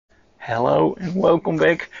Hello and welcome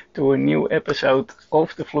back to a new episode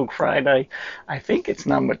of the Fluke Friday. I think it's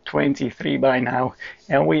number 23 by now,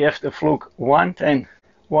 and we have the Fluke 110,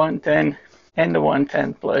 110 and the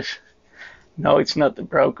 110 Plus. No, it's not the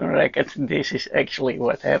broken record, this is actually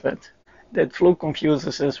what happened. That Fluke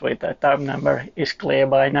confuses us with that type number is clear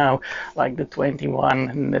by now, like the 21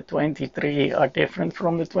 and the 23 are different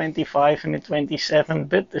from the 25 and the 27,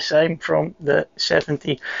 but the same from the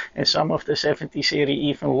 70, and some of the 70 series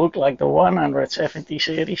even look like the 170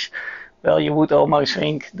 series. Well, you would almost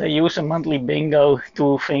think they use a monthly bingo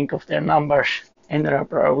to think of their numbers, and there are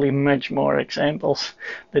probably much more examples,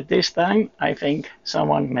 but this time I think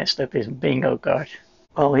someone messed up his bingo card.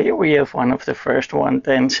 Well, here we have one of the first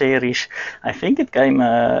 110 series. I think it came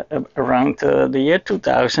around the year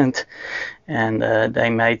 2000, and they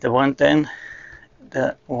made the 110,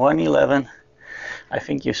 the 111. I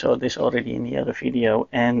think you saw this already in the other video,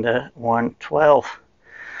 and the 112.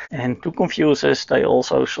 And to confuse us, they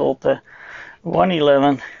also sold the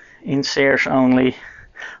 111 in Sears only,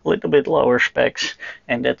 a little bit lower specs,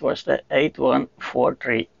 and that was the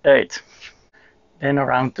 81438. Then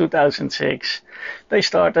around 2006, they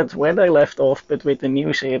started where they left off, but with the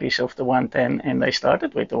new series of the 110, and they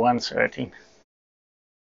started with the 113.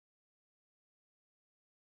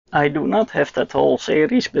 I do not have that whole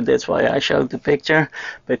series, but that's why I showed the picture.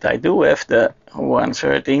 But I do have the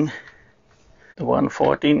 113. The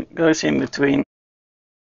 114 goes in between.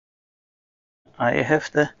 I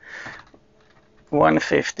have the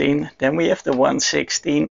 115. Then we have the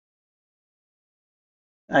 116.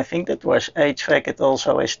 I think that was HVAC, it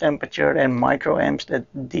also has temperature and microamps that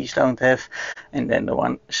these don't have. And then the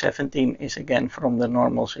 117 is again from the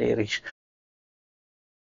normal series.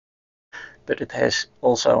 But it has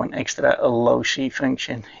also an extra low C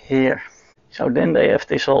function here. So then they have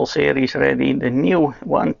this whole series ready, the new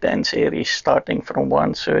 110 series starting from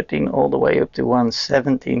 113 all the way up to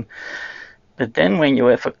 117. But then when you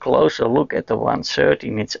have a closer look at the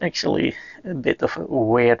 113, it's actually a bit of a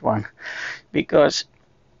weird one, because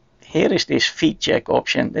here is this feed check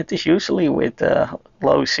option that is usually with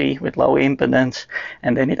low C, with low impedance,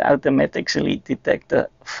 and then it automatically detects the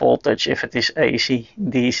voltage if it is AC,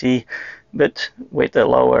 DC, but with a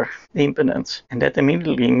lower impedance. And that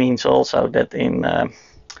immediately means also that in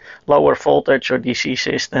lower voltage or DC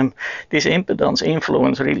system, this impedance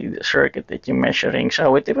influences really the circuit that you're measuring.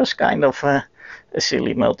 So it was kind of a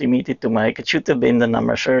silly multimeter to make. It should have been the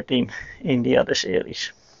number 13 in the other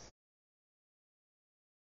series.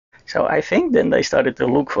 So I think then they started to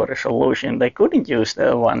look for a solution. They couldn't use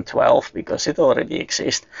the 112 because it already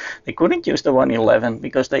exists. They couldn't use the 111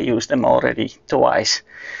 because they used them already twice.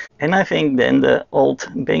 And I think then the old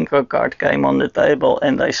bingo card came on the table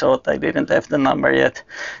and they thought they didn't have the number yet.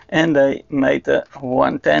 And they made the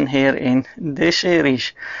 110 here in this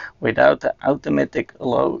series without the automatic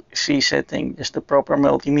low C setting, just the proper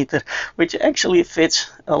multimeter, which actually fits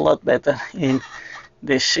a lot better in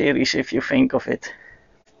this series if you think of it.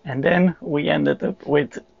 And then we ended up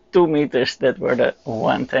with 2 meters that were the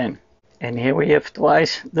 110. And here we have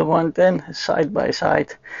twice the 110 side by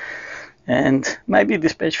side. And maybe the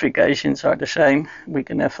specifications are the same. We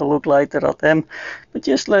can have a look later at them. But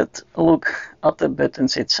just let's look at the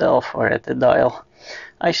buttons itself or at the dial.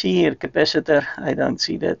 I see here capacitor. I don't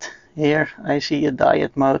see that here. I see a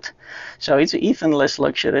diode mode. So it's even less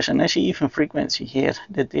luxurious, and I see even frequency here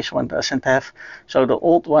that this one doesn't have. So the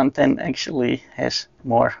old 110 actually has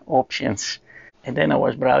more options. And then I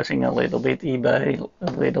was browsing a little bit eBay,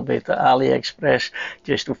 a little bit AliExpress,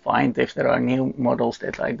 just to find if there are new models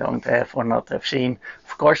that I don't have or not have seen.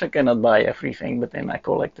 Of course I cannot buy everything, but then I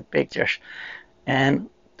collect the pictures. And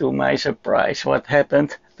to my surprise, what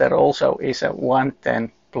happened? There also is a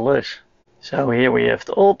 110 Plus. So here we have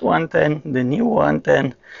the old 110, the new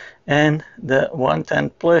 110, and the 110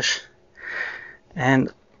 Plus.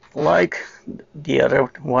 And like the other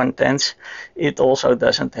 110s, it also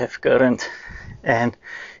doesn't have current. And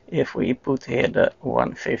if we put here the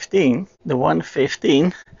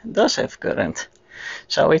 115 does have current.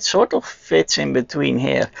 So it sort of fits in between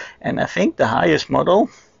here. And I think the highest model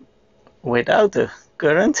without the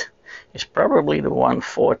current is probably the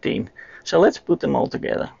 114. So let's put them all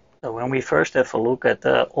together. So when we first have a look at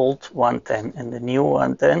the old 110 and the new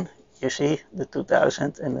 110, you see the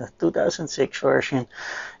 2000 and the 2006 version,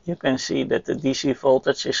 you can see that the DC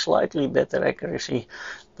voltage is slightly better accuracy,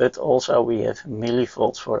 but also we have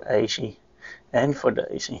millivolts for AC and for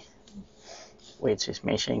DC, which is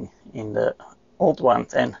missing in the old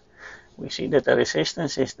 110. We see that the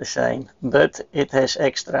resistance is the same, but it has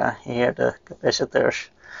extra here, the capacitors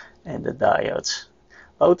and the diodes.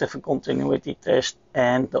 Both have a continuity test,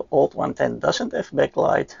 and the old 110 doesn't have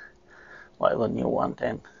backlight, while the new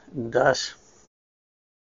 110 does.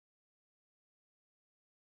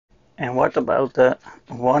 And what about the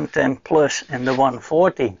 110 Plus and the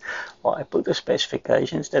 114? Well, I put the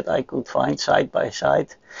specifications that I could find side by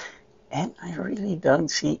side, and I really don't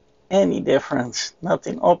see any difference. Not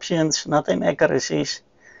in options, not in accuracies,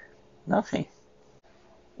 nothing.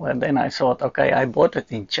 Well, then I thought, okay, I bought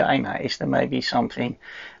it in China. Is there maybe something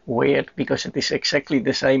weird because it is exactly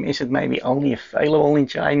the same? Is it maybe only available in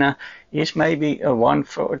China? Is maybe a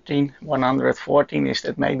 114, is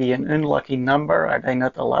that maybe an unlucky number? Are they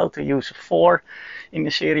not allowed to use a 4 in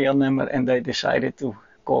the serial number and they decided to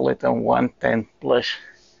call it a 110 Plus?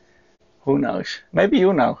 Who knows? Maybe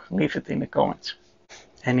you know. Leave it in the comments.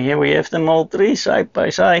 And here we have them all three side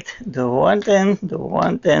by side, the 110, the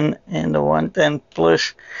 110 and the 110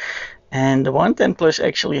 Plus. And the 110 Plus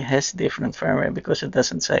actually has different firmware because it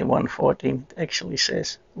doesn't say 114, it actually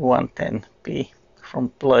says 110p from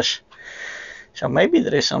Plus. So maybe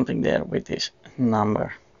there is something there with this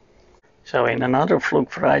number. So in another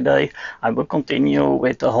Fluke Friday, I will continue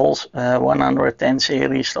with the whole 110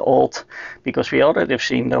 series, the old, because we already have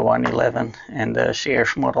seen the 111 and the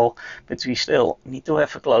Sears model, but we still need to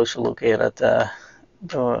have a closer look here at the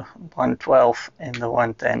 112 and the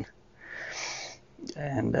 110.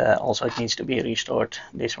 And also it needs to be restored.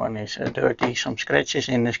 This one is dirty, some scratches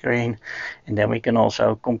in the screen, and then we can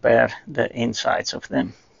also compare the insides of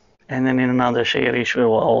them. And then in another series we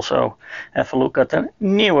will also have a look at the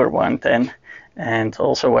newer 110 and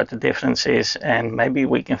also what the difference is, and maybe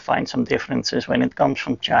we can find some differences when it comes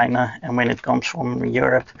from China and when it comes from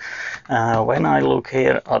Europe. When I look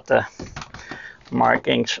here at the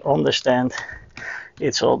markings on the stand,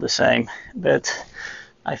 it's all the same, but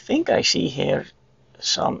I think I see here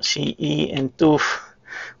some CE and TÜV,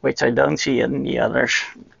 which I don't see in the others,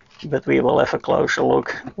 but we will have a closer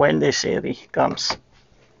look when this series comes.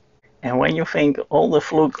 And when you think all the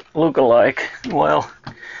Fluke look alike, well,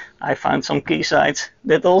 I found some key sites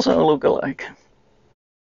that also look alike.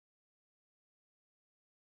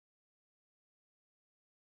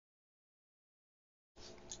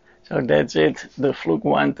 So that's it, the Fluke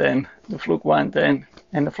 110, the Fluke 110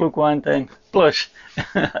 and the Fluke 110 Plus.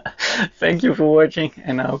 Thank you for watching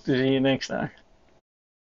and I hope to see you next time.